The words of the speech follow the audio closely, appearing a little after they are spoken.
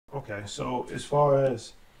Okay, so as far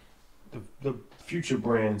as the future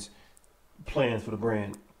brands, plans for the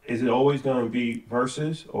brand, is it always going to be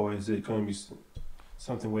versus, or is it going to be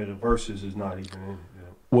something where the versus is not even in?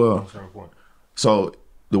 Well, at a certain point? So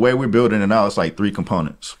the way we're building it now, it's like 3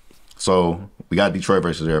 components. So we got Detroit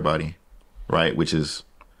versus everybody, right? Which is,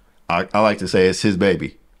 I like to say it's his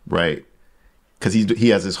baby, right? Because he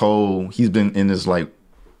has he's been in this like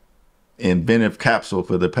inventive capsule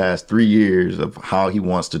for the past 3 years of how he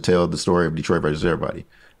wants to tell the story of Detroit versus everybody.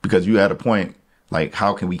 Because you had a point, like,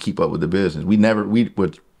 how can we keep up with the business? We never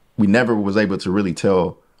was able to really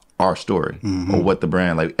tell our story or what the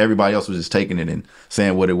brand, like everybody else was just taking it and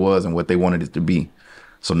saying what it was and what they wanted it to be.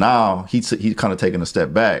 So now he's kind of taking a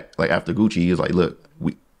step back. Like after Gucci, he was like, look,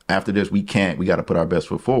 after this, we got to put our best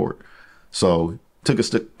foot forward. So taking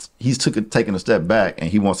a step back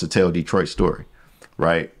and he wants to tell Detroit's story.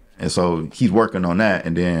 Right. And so he's working on that.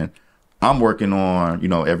 And then I'm working on,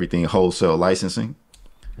 everything wholesale licensing.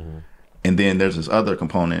 And then there's this other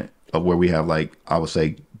component of where we have, like, I would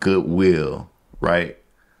say Goodwill. Right.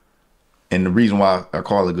 And the reason why I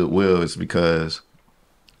call it Goodwill is because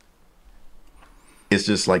it's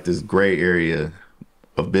just like this gray area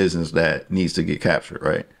of business that needs to get captured,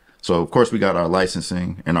 right? So, of course, we got our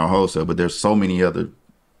licensing and our wholesale, but there's so many other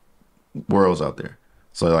worlds out there.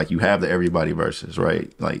 So, like, you have the everybody versus,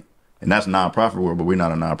 right? Like, and that's nonprofit world, but we're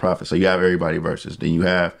not a nonprofit. So you have everybody versus. Then you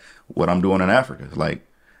have what I'm doing in Africa. Like,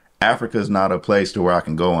 Africa is not a place to where I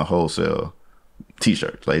can go and wholesale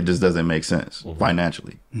T-shirts. Like, it just doesn't make sense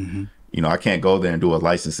financially. I can't go there and do a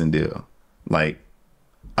licensing deal. Like,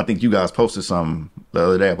 I think you guys posted something the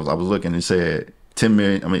other day. I was looking and said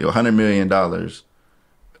 $100 million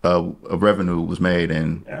of revenue was made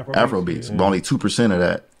in Afrobeats, but only 2% of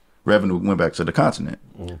that revenue went back to the continent.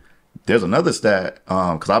 There's another stat,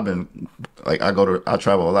 because I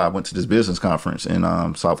travel a lot. I went to this business conference in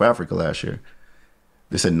South Africa last year.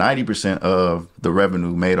 They said 90% of the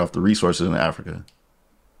revenue made off the resources in Africa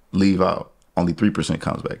leave out. Only 3%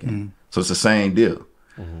 comes back in. So it's the same deal.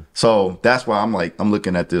 So that's why I'm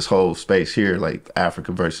looking at this whole space here, like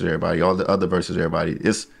Africa versus everybody, all the other versus everybody.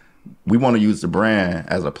 We want to use the brand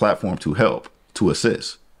as a platform to help, to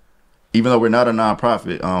assist. Even though we're not a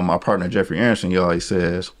nonprofit, our partner Jeffrey Aronson, he always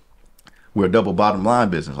says we're a double bottom line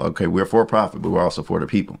business. Okay, we're for profit, but we're also for the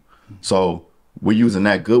people. So we're using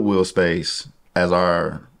that Goodwill space as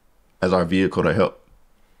our vehicle to help.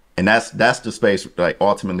 And that's the space, like,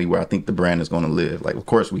 ultimately where I think the brand is going to live. Like, of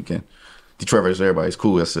course we can. Detroit versus everybody's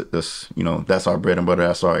cool. That's our bread and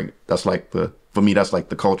butter. For me, that's like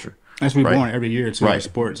the culture. That's what we're born every year to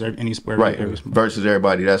sports, any sport. Right. Versus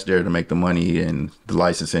everybody that's there to make the money and the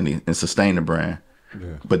licensing and sustain the brand.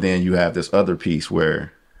 Yeah. But then you have this other piece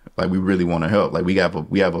where, like, we really want to help. Like, we have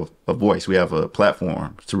a voice, we have a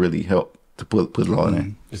platform to really help to put it all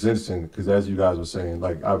in. It's interesting because, as you guys were saying,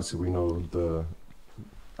 like, obviously we know the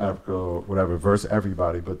Africa or whatever verse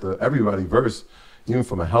everybody, but the everybody verse, even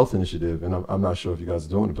from a health initiative, and I'm not sure if you guys are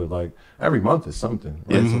doing it, but like every month is something,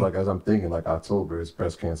 right? So like, as I'm thinking, like October is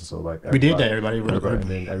breast cancer, so like we did that, everybody and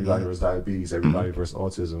then everybody versus diabetes, everybody versus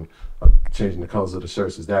autism, changing the colors of the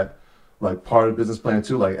shirts. Is that like part of the business plan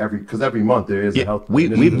too? Like every month there is a health.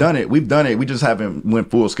 We've done it. We just haven't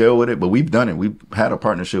went full scale with it, but we've done it. We've had a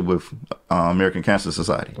partnership with American Cancer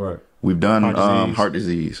Society. Right. We've done heart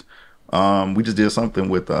disease. We just did something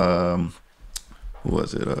with who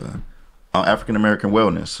was it? African American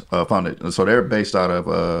Wellness Foundation. So they're based out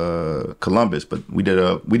of Columbus, but we did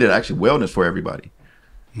actually wellness for everybody.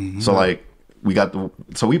 So like we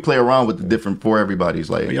play around with the different for everybody's.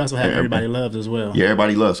 Like, we also have Everybody Loves as well. Yeah,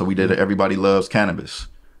 Everybody Loves. So we did Everybody Loves Cannabis.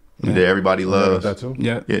 We did Everybody Loves that too.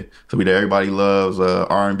 Yeah. So we did Everybody Loves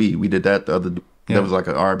R&B. We did that that was like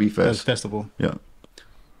an R&B festival. Yeah.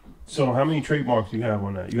 So how many trademarks do you have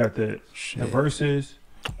on that? You got the versus,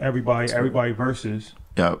 everybody versus.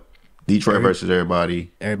 Yeah. Detroit versus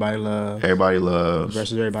everybody. Everybody loves. Everybody loves.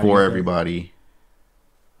 Versus everybody. For everybody.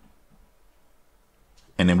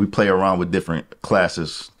 And then we play around with different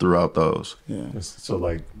classes throughout those. Yeah. So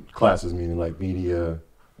like classes meaning like media.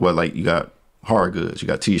 Well, like you got hard goods, you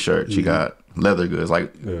got T-shirts, you got leather goods.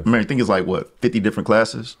 Like, I think it's like 50 different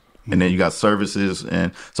classes, and then you got services,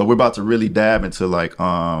 and so we're about to really dab into like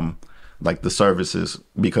the services,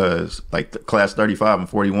 because like the class 35 and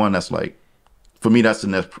 41, that's like, for me, that's the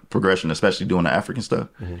next progression, especially doing the African stuff,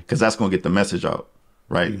 because that's going to get the message out,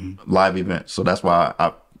 right? Live events. So that's why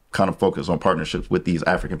I kind of focus on partnerships with these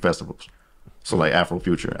African festivals. So like Afro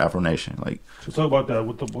Future, Afro Nation. Like, so talk about that.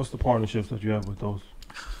 What's the partnerships that you have with those?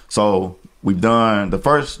 So we've done the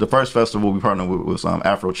first festival we partnered with was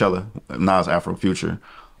Afro Cella. Now it's Afro Future.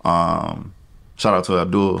 Shout shout out to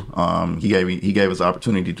Abdul. He gave us the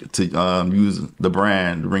opportunity to use the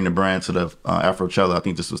brand, bring the brand to the Afrochella. I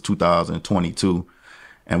think this was 2022,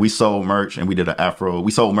 and we sold merch and we did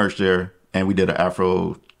we sold merch there and we did an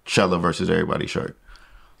Afrochella versus everybody shirt.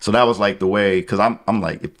 So that was like the way, because I'm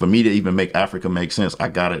like, for me to even make Africa make sense,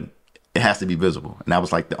 it has to be visible, and that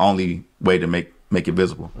was like the only way to make it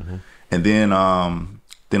visible. Mm-hmm. And then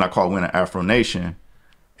I called Winner Afro Nation,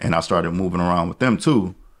 and I started moving around with them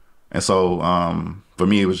too. And so for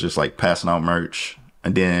me, it was just like passing out merch.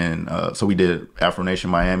 And then so we did Afro Nation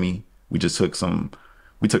Miami. We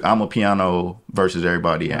took I'm a Piano versus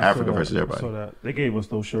everybody and Africa versus everybody. So that they gave us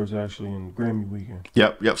those shirts actually in Grammy weekend.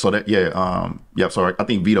 Yep. So that So I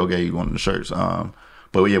think Vito gave you one of the shirts.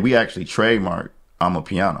 But yeah, we actually trademarked I'm a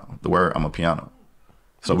Piano. The word I'm a Piano.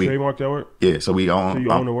 So we trademarked that word. Yeah. So we own. So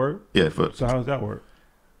you own the word. Yeah. So how does that work?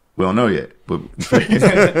 We don't know yet, but we're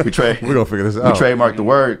gonna figure this out. We trademarked the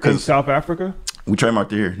word in South Africa. We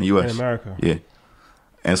trademarked it here in the U.S. In America. Yeah.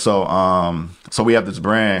 And so so we have this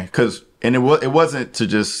brand it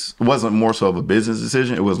wasn't more so of a business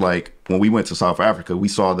decision. It was like when we went to South Africa, we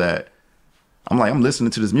saw that I'm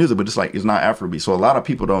listening to this music, but it's not Afrobeat. So a lot of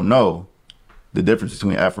people don't know the difference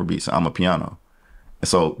between Afrobeats and I'm a Piano. And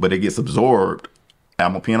so, but it gets absorbed.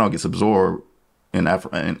 I'm a Piano gets absorbed in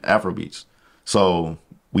Afrobeats. So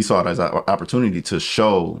we saw it as an opportunity to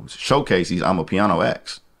showcase these I'm a Piano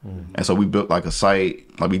acts. Mm-hmm. And so we built like a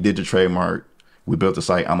site, like we did the trademark. We built the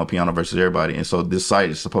site I'm a Piano versus everybody. And so this site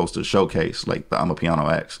is supposed to showcase like the I'm a Piano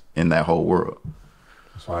acts in that whole world.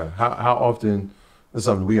 That's fine. How often, that's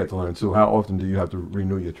something we have to learn too. How often do you have to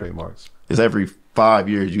renew your trademarks? It's every 5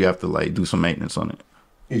 years you have to like do some maintenance on it.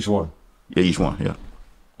 Each one? Yeah, each one, yeah.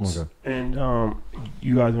 Okay. And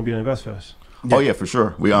you guys gonna be at InvestFest? Yeah. Oh yeah, for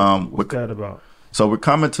sure. What's that about? So we're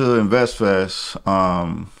coming to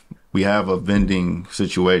InvestFest. We have a vending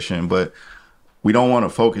situation, but we don't want to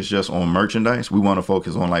focus just on merchandise. We want to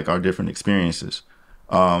focus on like our different experiences.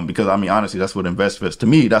 Because I mean, honestly, that's what InvestFest, to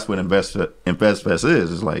me, that's what InvestFest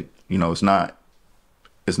is. It's like, it's not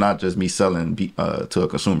just me selling to a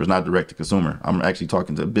consumer. It's not direct to consumer. I'm actually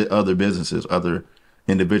talking to other businesses, other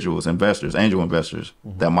individuals, investors, angel investors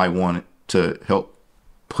that might want to help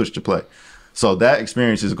push the play. So that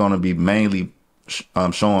experience is going to be mainly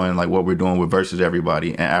showing like what we're doing with Versus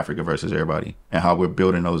Everybody and Africa Versus Everybody and how we're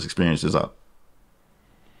building those experiences up.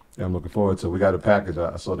 Yeah, I'm looking forward to it. We got a package.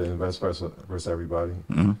 I saw the Invest versus Everybody.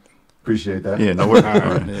 Mm-hmm. Appreciate that. Yeah, no worries.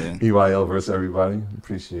 EYL versus Everybody.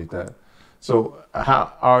 Appreciate that. So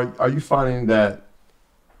how are you finding that,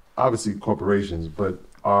 obviously corporations, but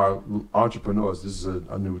our entrepreneurs, this is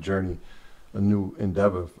a new journey, a new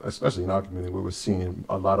endeavor, especially in our community where we're seeing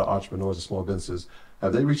a lot of entrepreneurs and small businesses.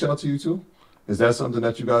 Have they reached out to you too? Is that something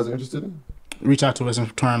that you guys are interested in? Reach out to us in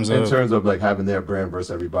terms of like having their brand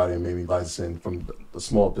versus everybody and maybe licensing from the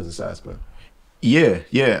small business aspect. Yeah.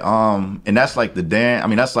 And that's like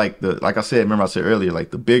that's like like I said, remember I said earlier,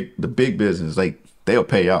 like the big business, like they'll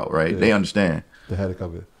pay out, right? Yeah. They understand the headache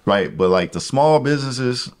of it. Right. But like the small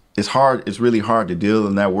businesses, it's really hard to deal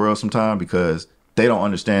in that world sometimes because they don't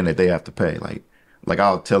understand that they have to pay. Like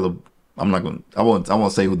I'll tell them, I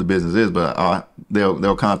won't say who the business is, but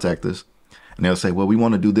they'll contact us and they'll say, well, we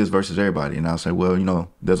want to do this versus everybody. And I'll say,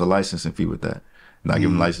 well, there's a licensing fee with that. And I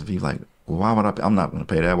give them a license fee like, well, why would I'm not going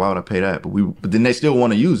to pay that. Why would I pay that? But then they still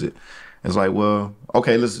want to use it. It's like, well,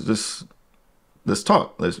 okay, let's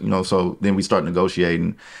talk. So then we start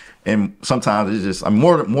negotiating. And sometimes it's just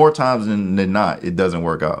more times than not, it doesn't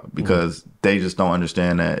work out because they just don't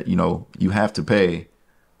understand that, you have to pay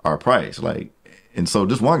our price. And so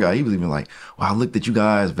this one guy, he was even like, well, I looked at you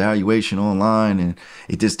guys' valuation online and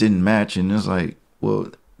it just didn't match. And it's like,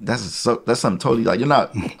 well, that's something totally, like, you're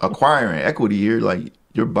not acquiring equity here. Like,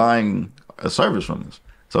 you're buying a service from us.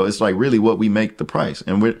 So it's like really what we make the price.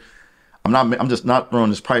 And I'm just not throwing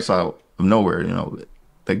this price out of nowhere,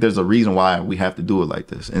 Like there's a reason why we have to do it like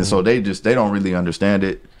this. And so they don't really understand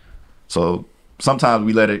it. So sometimes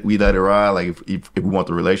we let it ride, like if we want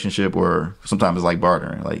the relationship, or sometimes it's like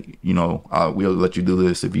bartering. Like, we'll let you do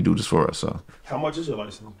this if you do this for us. So how much is your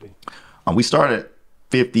license fee? We start at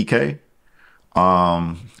 $50K.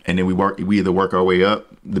 And then we either work our way up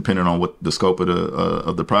depending on what the scope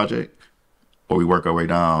of the project, or we work our way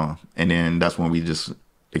down, and then that's when we just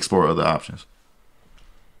explore other options.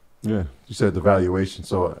 Yeah, you said the valuation.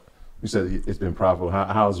 So you said it's been profitable.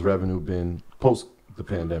 How's revenue been post the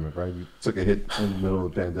pandemic? Right, you took a hit in the middle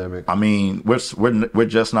of the pandemic. I mean, we're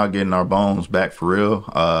just not getting our bones back for real.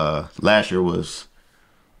 Last year was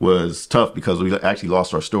tough because we actually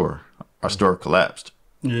lost our store. Our store collapsed.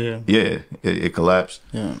 Yeah, it collapsed.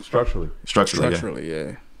 Yeah, structurally.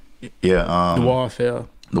 Yeah. Yeah. The wall fell.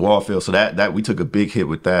 the wall fell. So that we took a big hit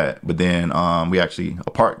with that. But then we actually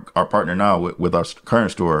our partner now with our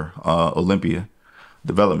current store, Olympia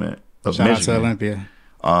Development of Shout Michigan. out to Olympia.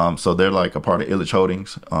 So they're like a part of Illich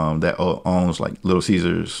Holdings that owns like Little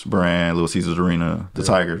Caesars brand, Little Caesars Arena, the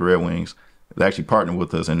Tigers, Red Wings. They actually partnered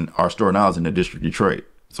with us, and our store now is in the district of Detroit.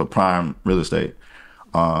 So prime real estate.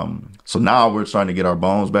 So now we're starting to get our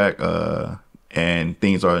bones back, and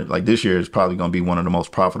things are like this year is probably going to be one of the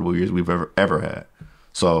most profitable years we've ever had.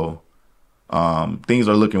 So things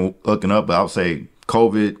are looking up, but I would say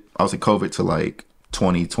COVID to like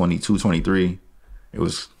 2022, 23. It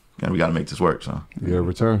was, we got to make this work. So Yeah,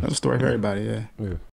 return. That's a story for everybody. Yeah. Yeah.